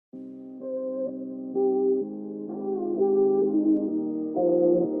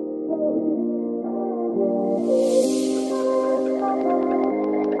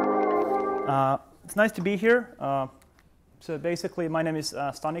It's nice to be here. So basically, my name is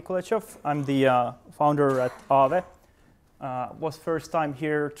Stani Kulechov. I'm the founder at Aave. Was first time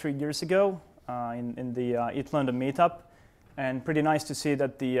here 3 years ago in the ethldn London meetup, and pretty nice to see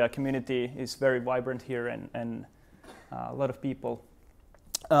that the community is very vibrant here and a lot of people.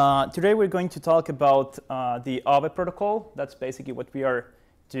 Today we're going to talk about the Aave Protocol. That's basically what we are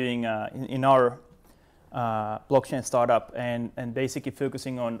doing in our blockchain startup, and basically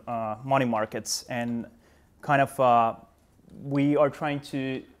focusing on money markets, and kind of we are trying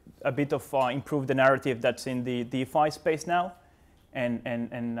to a bit of improve the narrative that's in the DeFi space now, and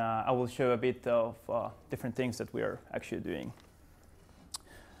I will show a bit of different things that we are actually doing.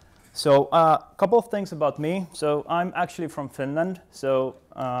 So a couple of things about me. So I'm actually from Finland. So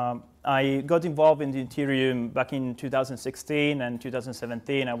I got involved in the Ethereum back in 2016 and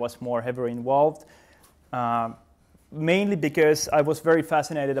 2017. I was more heavily involved, mainly because I was very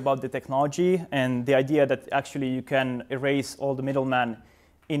fascinated about the technology and the idea that actually you can erase all the middlemen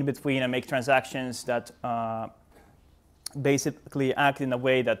in between and make transactions that basically act in a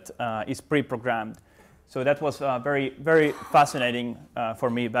way that is pre-programmed. So that was very, very fascinating for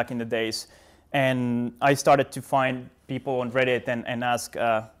me back in the days. And I started to find people on Reddit and ask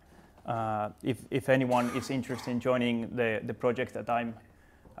if anyone is interested in joining the project that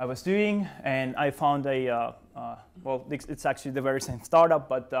I was doing. And I found well, it's actually the very same startup,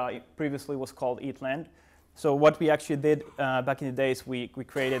 but it previously was called ethldn. So what we actually did back in the days, we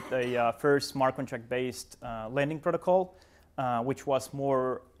created a first smart contract-based lending protocol, which was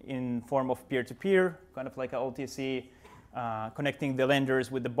more in form of peer-to-peer, kind of like a OTC, connecting the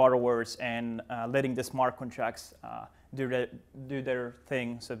lenders with the borrowers and letting the smart contracts do their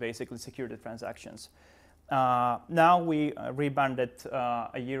thing, so basically secure the transactions. Now we rebranded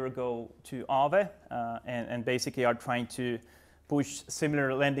a year ago to Aave, and basically are trying to push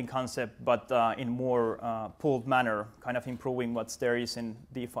similar lending concept, but in more pooled manner, kind of improving what there is in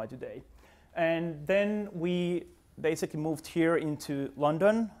DeFi today. And then we basically moved here into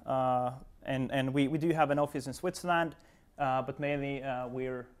London, and we do have an office in Switzerland, but mainly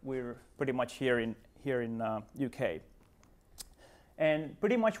we're pretty much here in UK. And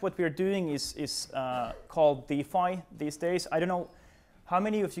pretty much what we're doing is called DeFi these days. I don't know how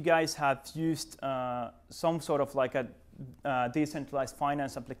many of you guys have used some sort of like a decentralized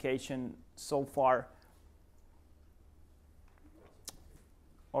finance application so far.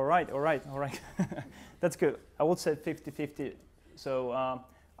 All right. That's good. I would say 50-50. So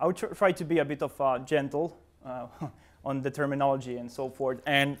I would try to be a bit of gentle on the terminology and so forth.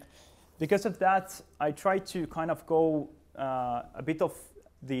 And because of that, I try to kind of go a bit of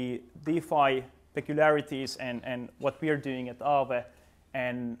the DeFi peculiarities and what we are doing at Aave,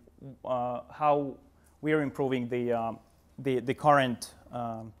 and how we are improving the current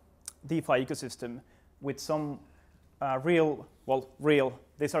DeFi ecosystem with some real,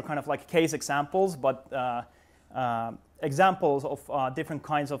 these are kind of like case examples, but examples of different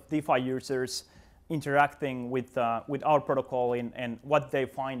kinds of DeFi users interacting with our protocol and what they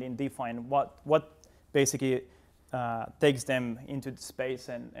find in DeFi and what basically takes them into the space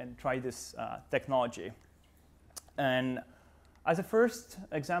and try this technology. And as a first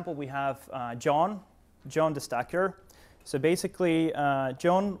example, we have John the Stacker. So basically,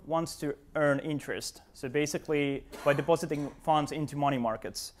 John wants to earn interest. So basically, by depositing funds into money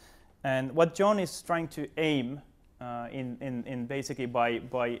markets. And what John is trying to aim in basically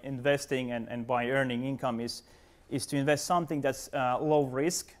by investing and by earning income is to invest something that's low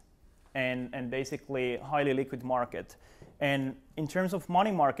risk and basically highly liquid market. And in terms of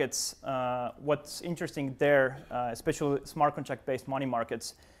money markets, what's interesting there, especially smart contract-based money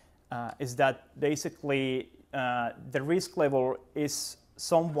markets, is that basically the risk level is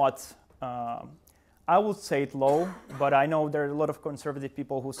somewhat, I would say it low, but I know there are a lot of conservative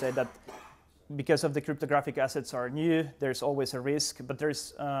people who say that because of the cryptographic assets are new, there's always a risk, but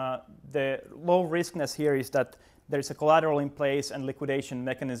there's the low riskness here is that there's a collateral in place and liquidation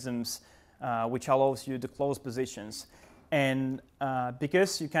mechanisms which allows you to close positions. And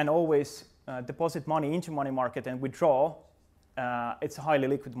because you can always deposit money into money market and withdraw, it's a highly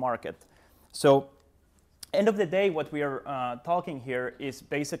liquid market. So end of the day, what we are talking here is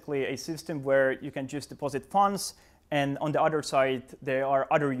basically a system where you can just deposit funds, and on the other side, there are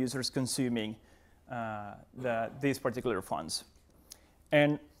other users consuming these particular funds.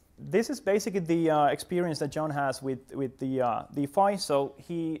 And this is basically the experience that John has with the DeFi. So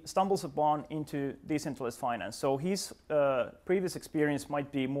he stumbles upon into decentralized finance. So his previous experience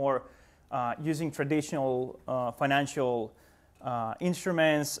might be more using traditional financial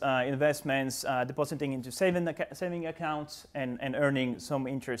instruments, investments, depositing into saving accounts, and earning some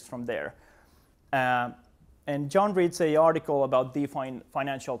interest from there. And John reads an article about DeFi in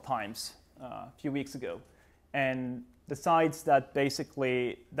Financial Times a few weeks ago, and decides that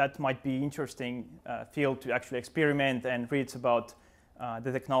basically that might be interesting field to actually experiment, and reads about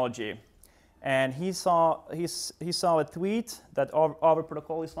the technology. And he saw a tweet that Aave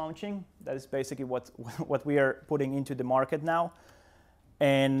Protocol is launching. That is basically what we are putting into the market now.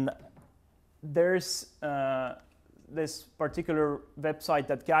 And there's this particular website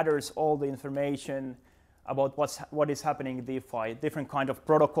that gathers all the information about what is happening in DeFi, different kind of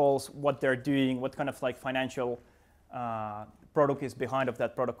protocols, what they're doing, what kind of like financial product is behind of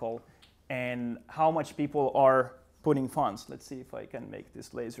that protocol, and how much people are putting funds. Let's see if I can make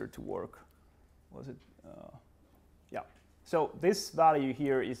this laser to work. Was it? Yeah. So this value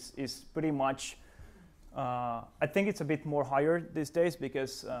here is pretty much, I think it's a bit more higher these days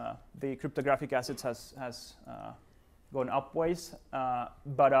because the cryptographic assets has gone upways.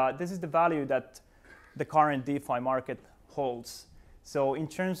 But this is the value that the current DeFi market holds. So in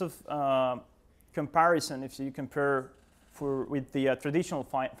terms of comparison, if you compare with the traditional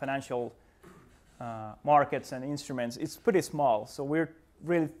financial markets and instruments, it's pretty small. So we're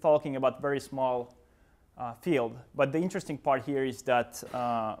really talking about very small field. But the interesting part here is that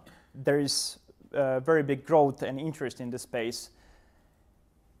there is very big growth and interest in the space.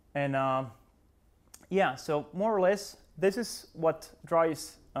 And yeah, so more or less, this is what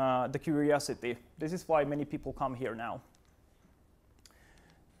drives the curiosity. This is why many people come here now.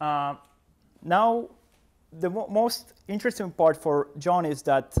 Now, the most interesting part for John is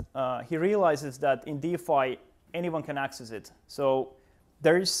that he realizes that in DeFi, anyone can access it. So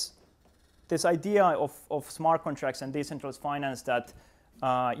there is this idea of smart contracts and decentralized finance that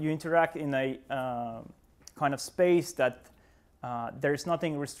you interact in a kind of space that there's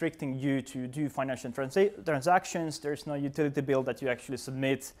nothing restricting you to do financial transactions. There's no utility bill that you actually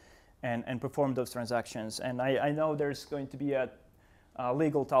submit and perform those transactions. And I know there's going to be a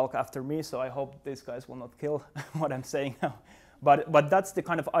legal talk after me, so I hope these guys will not kill what I'm saying now. But that's the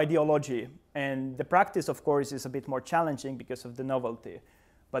kind of ideology. And the practice, of course, is a bit more challenging because of the novelty.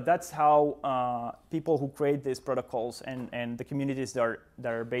 But that's how people who create these protocols and the communities that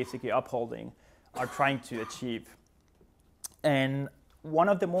are basically upholding are trying to achieve. And one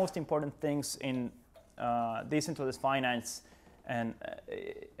of the most important things in decentralized finance and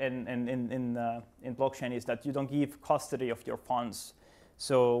in blockchain is that you don't give custody of your funds.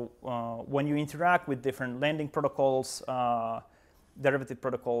 So when you interact with different lending protocols, derivative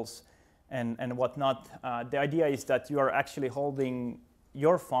protocols, and whatnot, the idea is that you are actually holding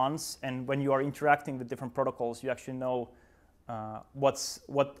your funds, and when you are interacting with different protocols, you actually know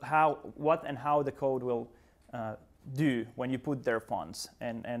what and how the code will do when you put their funds,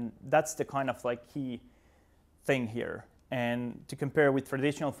 and that's the kind of like key thing here. And to compare with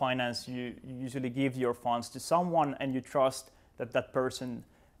traditional finance, you usually give your funds to someone, and you trust that that person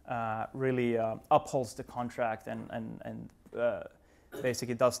really upholds the contract and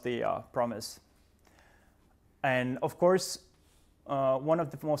basically does the promise. And of course, one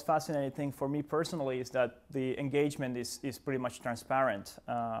of the most fascinating things for me personally is that the engagement is pretty much transparent.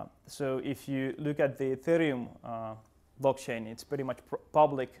 So if you look at the Ethereum blockchain, it's pretty much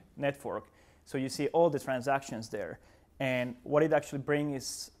public network. So you see all the transactions there. And what it actually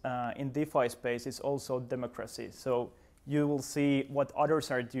brings in DeFi space is also democracy. So you will see what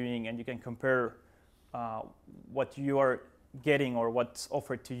others are doing, and you can compare what you are getting or what's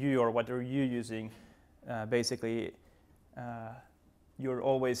offered to you or what are you using. Basically, you're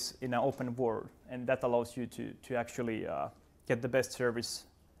always in an open world, and that allows you to actually get the best service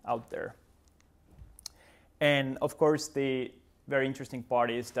out there. And of course, the very interesting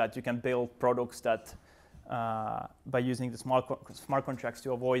part is that you can build products that by using the smart contracts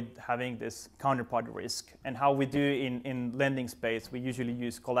to avoid having this counterparty risk. And how we do in lending space, we usually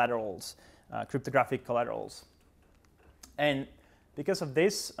use collaterals, cryptographic collaterals. And because of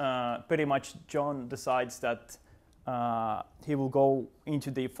this, pretty much John decides that he will go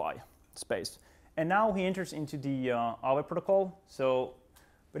into DeFi space. And now he enters into the Aave Protocol. So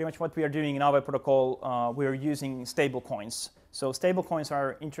pretty much what we are doing in Aave Protocol, we are using stable coins. So stable coins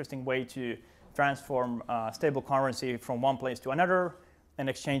are an interesting way to transform stable currency from one place to another and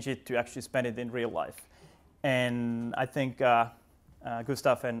exchange it to actually spend it in real life. And I think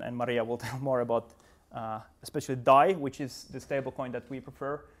Gustav and Maria will tell more about especially DAI, which is the stable coin that we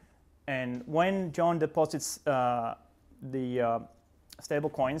prefer. And when John deposits the stable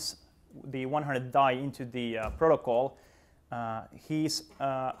coins, the 100 DAI into the protocol, he's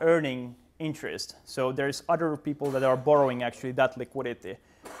earning interest. So there's other people that are borrowing actually that liquidity.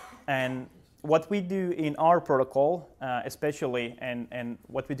 And what we do in our protocol, especially, and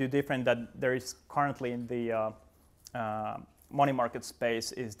what we do different that there is currently in the money market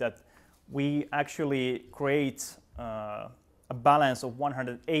space, is that we actually create a balance of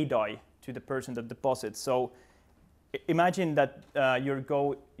 100 ADI to the person that deposits. So imagine that you're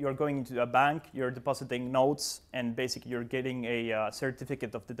going into a bank, you're depositing notes, and basically you're getting a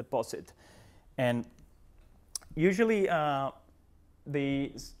certificate of the deposit. And usually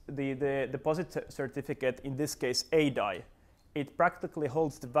the deposit certificate, in this case ADI, it practically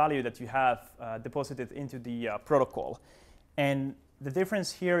holds the value that you have deposited into the protocol. And the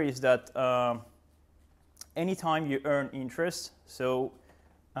difference here is that anytime you earn interest, so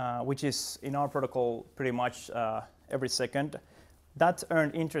which is in our protocol pretty much every second, that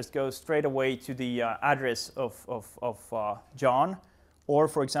earned interest goes straight away to the address of John, or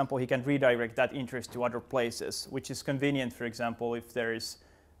for example, he can redirect that interest to other places, which is convenient, for example, if there is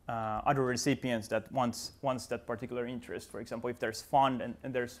other recipients that wants that particular interest. For example, if there's fund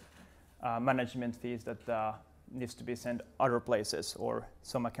and there's management fees that needs to be sent other places or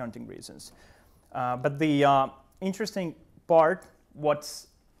some accounting reasons. But the interesting part, what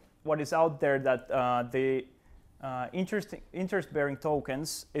is out there, that the interest-bearing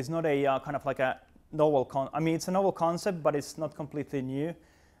tokens is not a kind of like a novel I mean, it's a novel concept, but it's not completely new.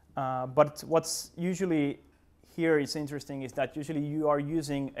 But what's usually here is interesting is that usually you are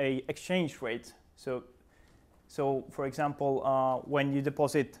using a exchange rate. So for example, when you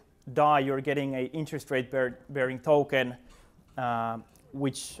deposit DAI, you're getting a interest rate bearing token,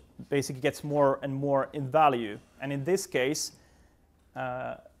 which basically gets more and more in value. And in this case,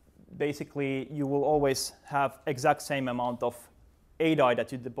 basically you will always have exact same amount of ADI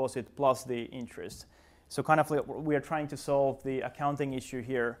that you deposit plus the interest. So kind of like we are trying to solve the accounting issue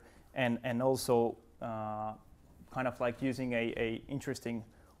here, and also kind of like using a interesting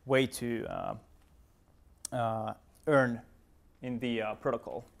way to earn in the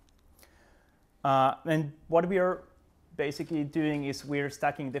protocol. And what we are basically doing is we're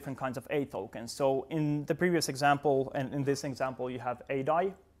stacking different kinds of A tokens. So in the previous example and in this example, you have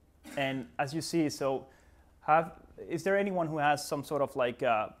ADI. And as you see, so is there anyone who has some sort of like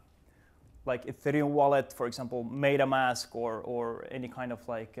Ethereum wallet, for example, MetaMask, or any kind of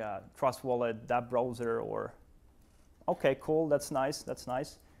like Trust wallet, dApp browser, or? Okay, cool, that's nice, that's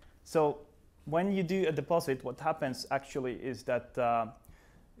nice. So when you do a deposit, what happens actually is that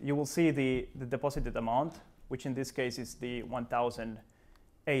you will see the deposited amount, which in this case is the 1,000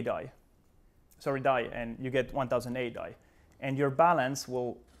 ADI. Sorry, DAI, and you get 1,000 ADI. And your balance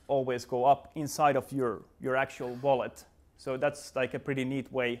will always go up inside of your actual wallet. So that's like a pretty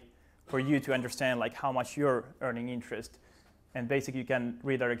neat way for you to understand like how much you're earning interest. And basically you can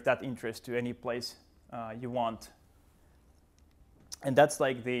redirect that interest to any place you want. And that's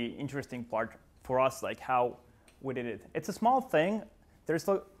like the interesting part for us, like how we did it. It's a small thing. There's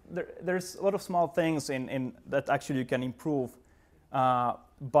a lot of small things in that actually you can improve,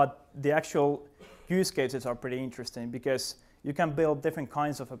 but the actual use cases are pretty interesting because you can build different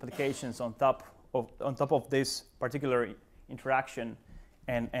kinds of applications on top of this particular interaction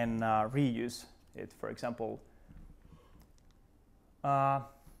and reuse it. For example,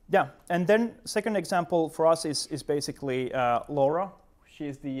 yeah. And then second example for us is basically Laura.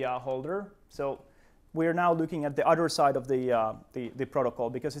 She's the holder. So we're now looking at the other side of the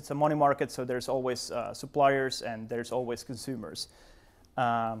protocol because it's a money market, so there's always suppliers and there's always consumers.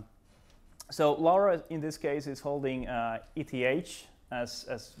 So Laura, in this case, is holding ETH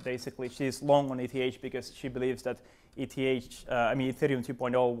as basically she's long on ETH because she believes that ETH, Ethereum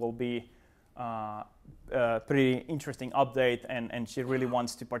 2.0 will be a pretty interesting update, and she really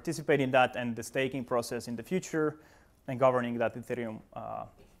wants to participate in that and the staking process in the future and governing that Ethereum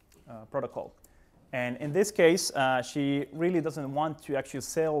protocol. And in this case, she really doesn't want to actually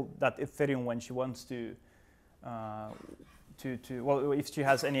sell that Ethereum when she wants to well, if she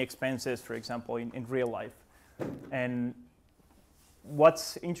has any expenses, for example, in real life. And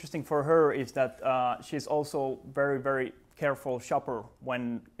what's interesting for her is that she's also very, very careful shopper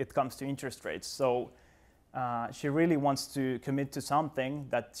when it comes to interest rates. So she really wants to commit to something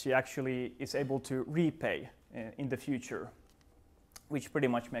that she actually is able to repay in the future, which pretty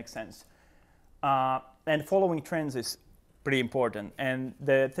much makes sense. And following trends is pretty important. And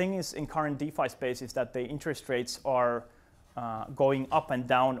the thing is, in current DeFi space, is that the interest rates are going up and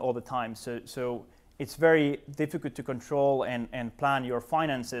down all the time. So it's very difficult to control and plan your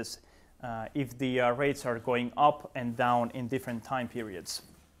finances if the rates are going up and down in different time periods.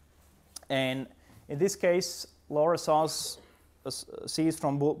 And in this case, Laura sees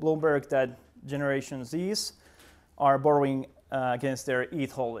from Bloomberg that Generation Zs are borrowing against their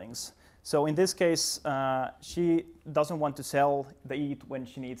ETH holdings. So in this case, she doesn't want to sell the ETH when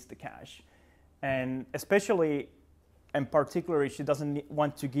she needs the cash. And especially and particularly, she doesn't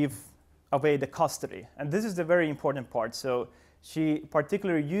want to give away the custody. And this is the very important part. So she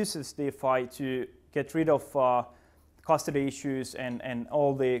particularly uses DeFi to get rid of custody issues and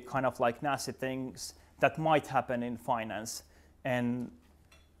all the kind of like nasty things that might happen in finance. And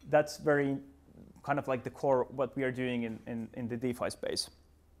that's very kind of like the core of what we are doing in the DeFi space.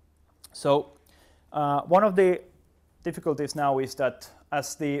 So one of the difficulties now is that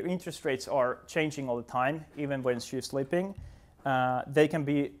as the interest rates are changing all the time, even when she's sleeping, they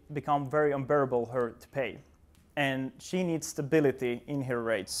can become very unbearable her to pay. And she needs stability in her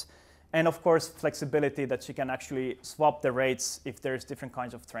rates. And of course, flexibility that she can actually swap the rates if there's different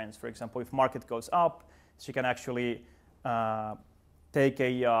kinds of trends. For example, if market goes up, she can actually take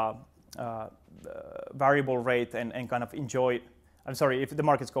a variable rate and kind of enjoy. I'm sorry, if the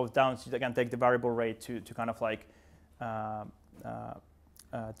market goes down, she can take the variable rate to kind of like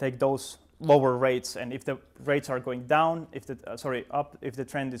take those lower rates. And if the rates are going down, if the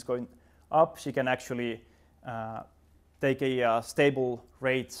trend is going up, she can actually take a stable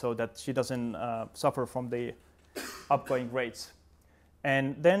rate so that she doesn't suffer from the upgoing rates.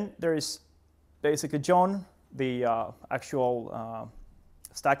 And then there is basically John, the actual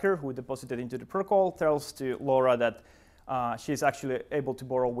stacker who deposited into the protocol, tells to Laura that she's actually able to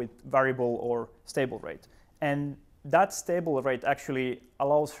borrow with variable or stable rate. And that stable rate actually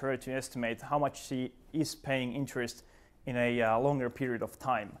allows her to estimate how much she is paying interest in a longer period of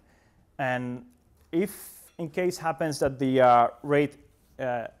time. And if in case happens that the rate,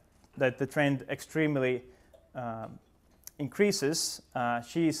 that the trend extremely increases,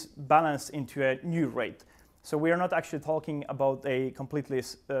 she's balanced into a new rate. So we are not actually talking about a completely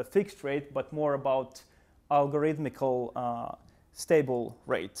fixed rate, but more about algorithmical stable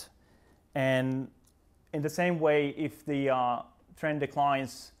rate. And in the same way, if the trend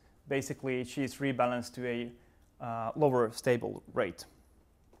declines, basically she's rebalanced to a lower stable rate.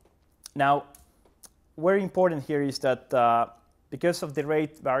 Now, very important here is that because of the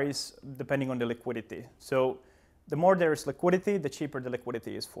rate varies depending on the liquidity. So the more there is liquidity, the cheaper the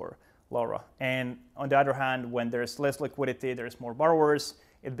liquidity is for Laura. And on the other hand, when there's less liquidity, there's more borrowers,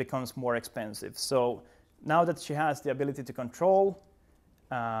 it becomes more expensive. So now that she has the ability to control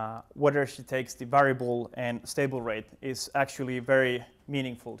whether she takes the variable and stable rate is actually very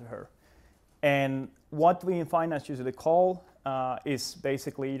meaningful to her. And what we in finance usually call is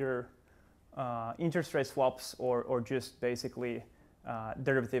basically either interest rate swaps or just basically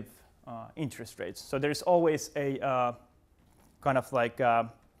derivative interest rates. So there's always a kind of like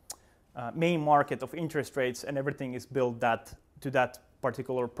main market of interest rates, and everything is built to that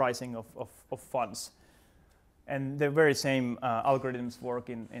particular pricing of funds. And the very same algorithms work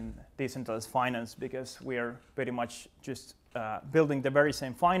in decentralized finance, because we are pretty much just building the very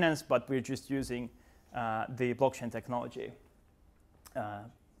same finance, but we're just using the blockchain technology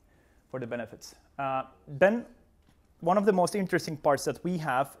for the benefits. Then one of the most interesting parts that we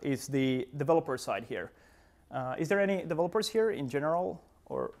have is the developer side here. Is there any developers here in general?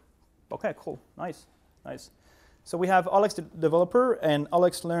 Or okay, cool, nice. So we have Alex, the developer, and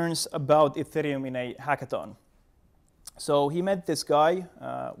Alex learns about Ethereum in a hackathon. So he met this guy,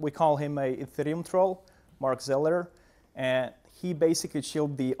 we call him a Ethereum troll, Mark Zeller, and he basically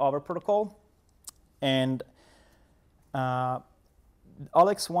chilled the Aave Protocol. And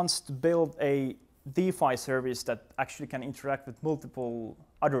Alex wants to build a DeFi service that actually can interact with multiple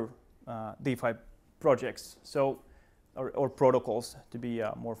other DeFi projects, or protocols to be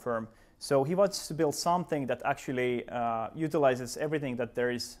more firm. So he wants to build something that actually utilizes everything that there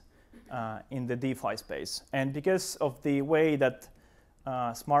is in the DeFi space. And because of the way that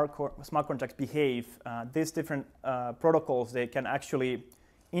smart contracts behave, these different protocols, they can actually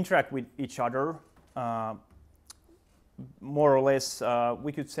interact with each other. More or less,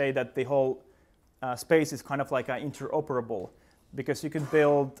 we could say that the whole space is kind of like interoperable, because you can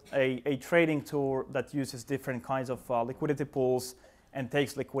build a trading tool that uses different kinds of liquidity pools and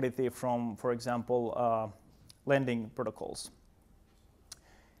takes liquidity from, for example, lending protocols.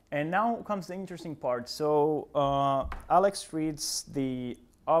 And now comes the interesting part. So Alex reads the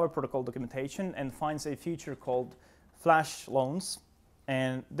Aave Protocol documentation and finds a feature called flash loans.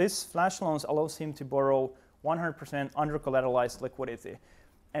 And this flash loans allows him to borrow 100% under-collateralized liquidity.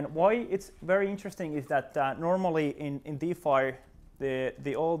 And why it's very interesting is that normally in DeFi,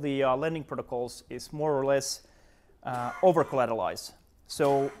 all the lending protocols is more or less over-collateralized.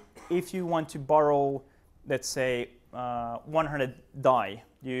 So if you want to borrow, let's say, 100 DAI,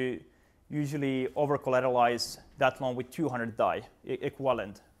 you usually over-collateralize that loan with 200 DAI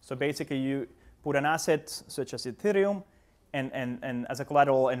equivalent So basically, you put an asset such as Ethereum and as a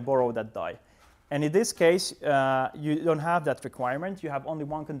collateral and borrow that DAI. And in this case, you don't have that requirement. You have only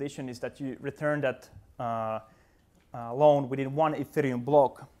one condition, is that you return that loan within one Ethereum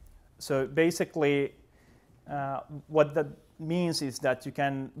block. So basically, what that means is that you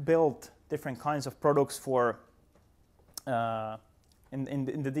can build different kinds of products for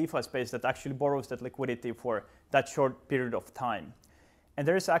in the DeFi space that actually borrows that liquidity for that short period of time. And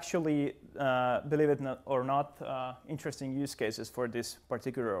there is actually, believe it or not, interesting use cases for this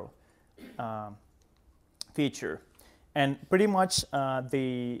particular feature. And pretty much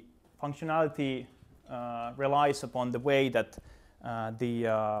the functionality relies upon the way that the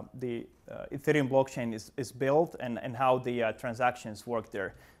Ethereum blockchain is built and how the transactions work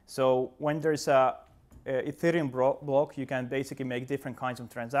there. So when there's a Ethereum block, you can basically make different kinds of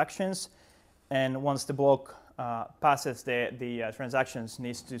transactions. And once the block passes, the transactions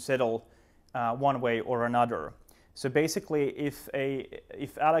needs to settle one way or another. So basically,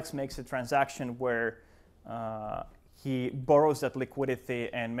 if Alex makes a transaction where he borrows that liquidity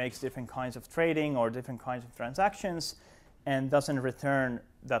and makes different kinds of trading or different kinds of transactions and doesn't return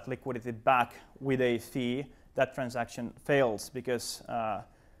that liquidity back with a fee, that transaction fails because,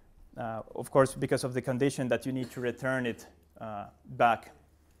 of course, because of the condition that you need to return it back.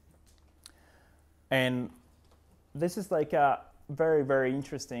 And this is like a very, very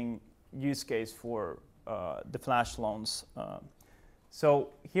interesting use case for the flash loans. So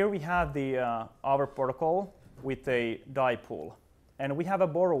here we have the Aave Protocol with a DAI pool. And we have a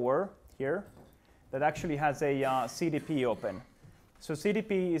borrower here that actually has a CDP open. So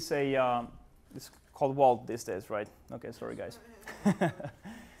CDP is it's called Vault these days, right? Okay, sorry guys.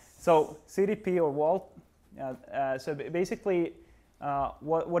 So CDP or Vault, so basically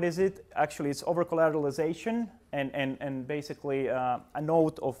what is it? Actually, it's over collateralization and basically a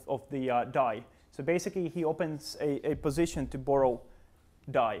node of the DAI. So basically, he opens a position to borrow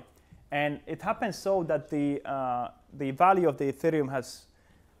DAI. And it happens so that the value of the Ethereum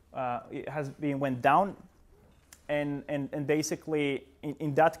went down. And basically,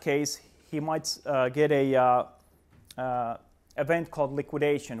 in that case, he might get a event called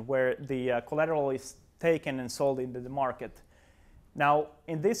liquidation, where the collateral is taken and sold into the market. Now,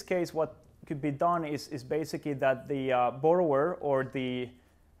 in this case, what could be done is basically that the borrower or the,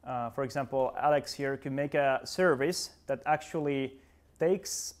 for example, Alex here could make a service that actually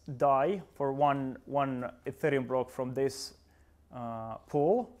takes DAI for one Ethereum block from this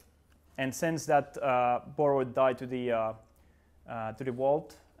pool and sends that borrowed DAI to the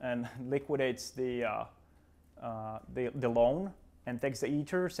vault and liquidates the loan and takes the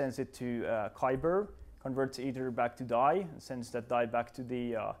Ether, sends it to Kyber, converts Ether back to DAI, sends that DAI back to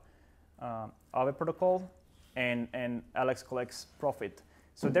the Aave Protocol, and Alex collects profit.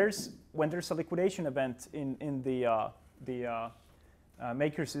 So when there's a liquidation event in the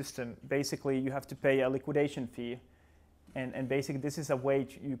maker system, basically you have to pay a liquidation fee, and basically this is a way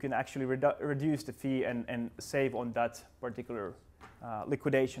you can actually reduce the fee and save on that particular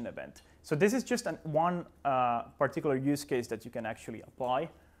liquidation event. So this is just one particular use case that you can actually apply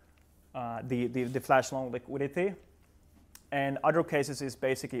the flash loan liquidity. And other cases is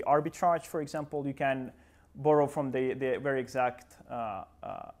basically arbitrage. For example, you can borrow from the very exact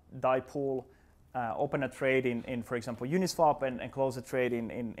DAI pool, open a trade in for example, Uniswap and close a trade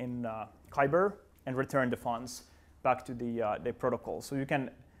in Kyber and return the funds back to the protocol. So you can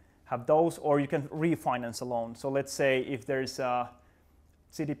have those, or you can refinance a loan. So let's say if there's a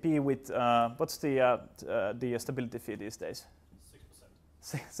CDP with, what's the stability fee these days?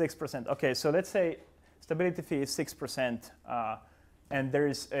 6%. Okay, so let's say stability fee is 6%, and there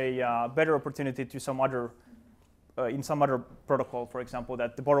is a better opportunity to some other, in some other protocol, for example,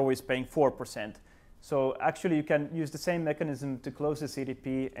 that the borrower is paying 4%. So actually you can use the same mechanism to close the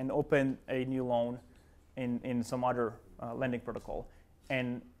CDP and open a new loan in some other lending protocol.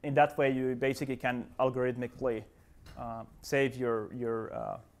 And in that way you basically can algorithmically save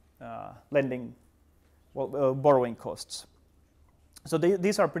your lending, borrowing costs. So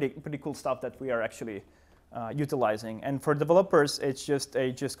these are pretty cool stuff that we are actually utilizing. And for developers, it's just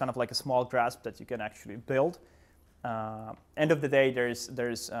kind of like a small grasp that you can actually build. End of the day,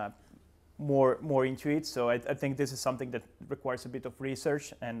 there's more into it. So I think this is something that requires a bit of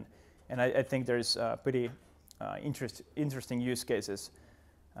research, and I think there's pretty interesting use cases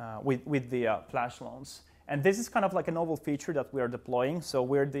with the flash loans. And this is kind of like a novel feature that we are deploying. So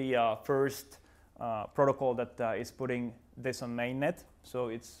we're the first protocol that is putting this on mainnet. So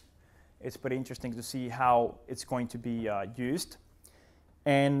it's pretty interesting to see how it's going to be used.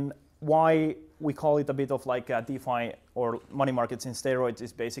 And why we call it a bit of like DeFi or money markets in steroids.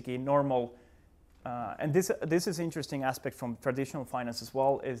 Is basically normal. And this is interesting aspect from traditional finance as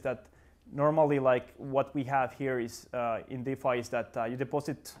well, is that normally like what we have here is in DeFi is that you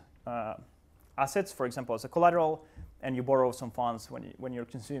deposit assets, for example, as a collateral, and you borrow some funds when you're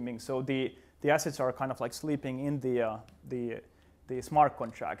consuming. So the assets are kind of like sleeping in the smart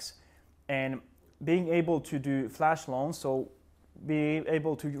contracts, and being able to do flash loans, so being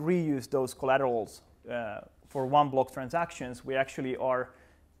able to reuse those collaterals for one block transactions, we actually are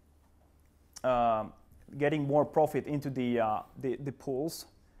getting more profit into the pools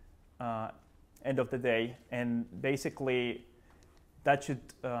end of the day, and basically that should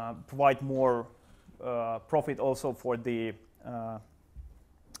provide more profit also for the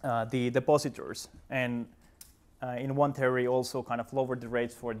depositors, and in one theory also kind of lower the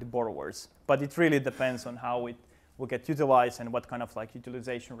rates for the borrowers. But it really depends on how it will get utilized and what kind of like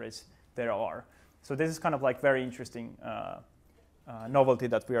utilization rates there are. So this is kind of like very interesting novelty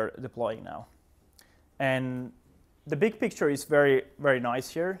that we are deploying now. And the big picture is very, very nice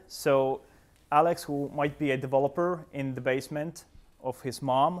here. So Alex, who might be a developer in the basement of his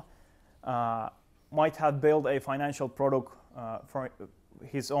mom, might have built a financial product for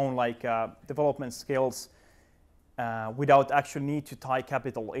his own like development skills without actually need to tie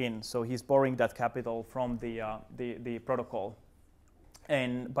capital in. So he's borrowing that capital from the protocol.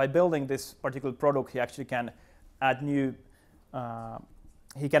 And by building this particular product, he actually can add new,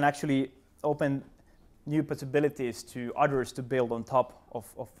 he can actually open new possibilities to others to build on top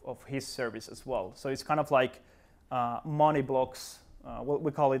of his service as well. So it's kind of like money blocks. What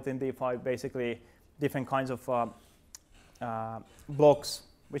we call it in DeFi, basically different kinds of blocks.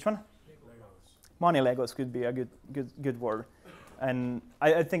 Which one? Money Legos could be a good word. And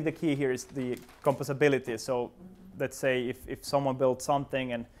I think the key here is the composability. So let's say if someone builds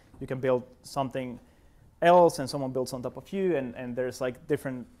something and you can build something else and someone builds on top of you, and there's like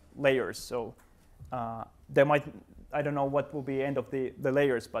different layers. So there might, I don't know what will be end of the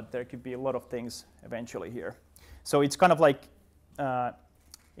layers, but there could be a lot of things eventually here. So it's kind of like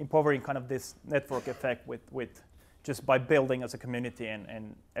empowering kind of this network effect with just by building as a community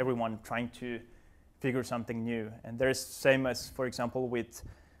and everyone trying to figure something new. And there's same as, for example, with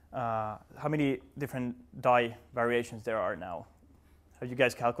how many different die variations there are now. Have you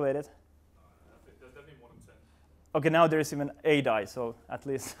guys calculated? There's definitely more than 10. Okay, now there's even a die, so at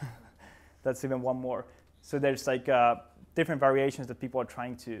least that's even one more. So there's like different variations that people are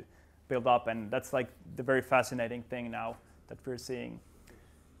trying to build up, and that's like the very fascinating thing now that we're seeing.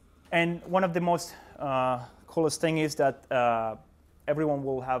 And one of the most coolest thing is that everyone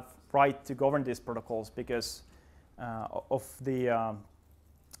will have right to govern these protocols because of the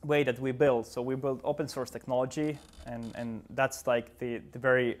way that we build. So we build open source technology, and that's like the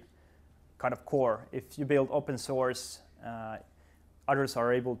very kind of core. If you build open source, others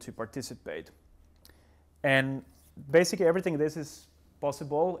are able to participate. And basically everything this is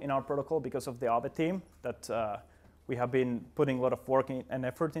possible in our protocol because of the Aave team that we have been putting a lot of work and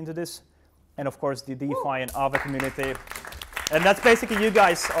effort into this. And of course the DeFi and Aave community. And that's basically you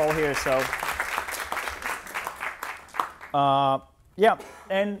guys all here, so. Yeah,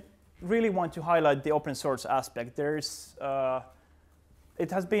 and really want to highlight the open source aspect. There's,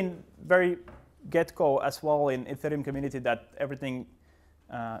 it has been very get-go as well in Ethereum community that everything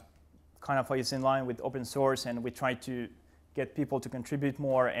kind of is in line with open source, and we try to get people to contribute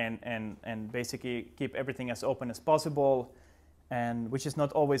more and basically keep everything as open as possible, and which is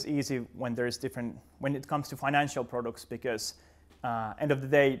not always easy when there's different, when it comes to financial products, because end of the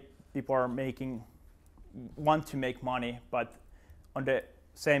day, people are want to make money, but on the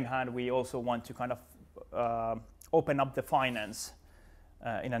same hand, we also want to kind of open up the finance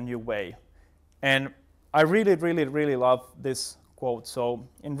in a new way. And I really, really, really love this quote. So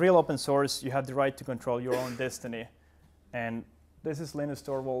in real open source, you have the right to control your own destiny. And this is Linus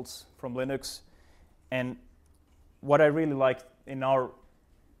Torvalds from Linux. And what I really like in our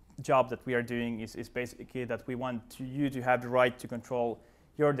job that we are doing is basically that we want you to have the right to control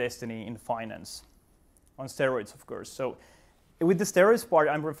your destiny in finance, on steroids, of course. So with the steroids part,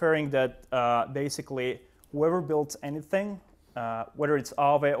 I'm referring that basically whoever builds anything, whether it's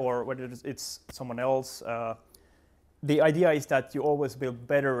Aave or whether it's someone else, the idea is that you always build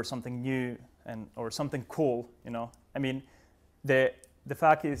better or something new or something cool, you know. I mean, the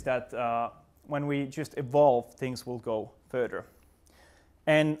fact is that when we just evolve, things will go further.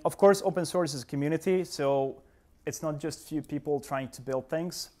 And of course, open source is a community, so it's not just few people trying to build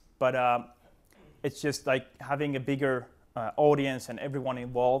things, but it's just like having a bigger audience and everyone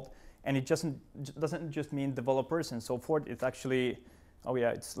involved. And it doesn't just mean developers and so forth. It's actually, oh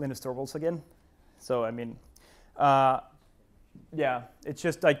yeah, it's Linus Torvalds again. So I mean, yeah, it's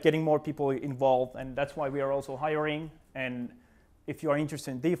just like getting more people involved, and that's why we are also hiring. And if you are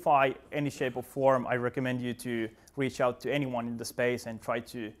interested in DeFi, any shape or form, I recommend you to reach out to anyone in the space and try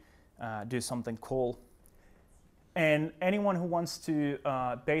to do something cool. And anyone who wants to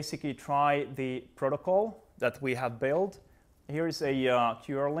basically try the protocol that we have built, here is a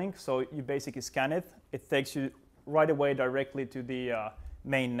QR link. So you basically scan it. It takes you right away directly to the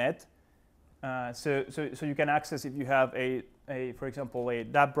main net. So you can access if you have for example, a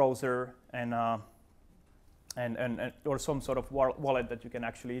dApp browser and or some sort of wallet that you can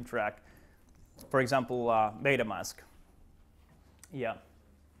actually interact. For example, MetaMask. Yeah.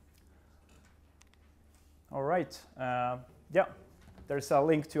 All right. Yeah, there's a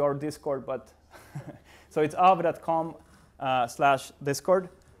link to our Discord, but so it's aave.com/Discord.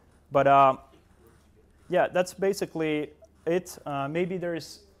 But yeah, that's basically it. Maybe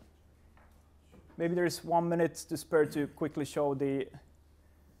there's 1 minute to spare to quickly show the.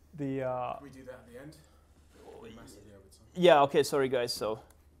 We do that at the end. Yeah. Okay. Sorry, guys. So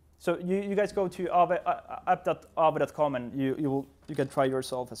you guys go to app.aave.com and you can try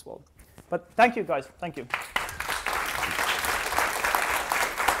yourself as well. But thank you, guys. Thank you.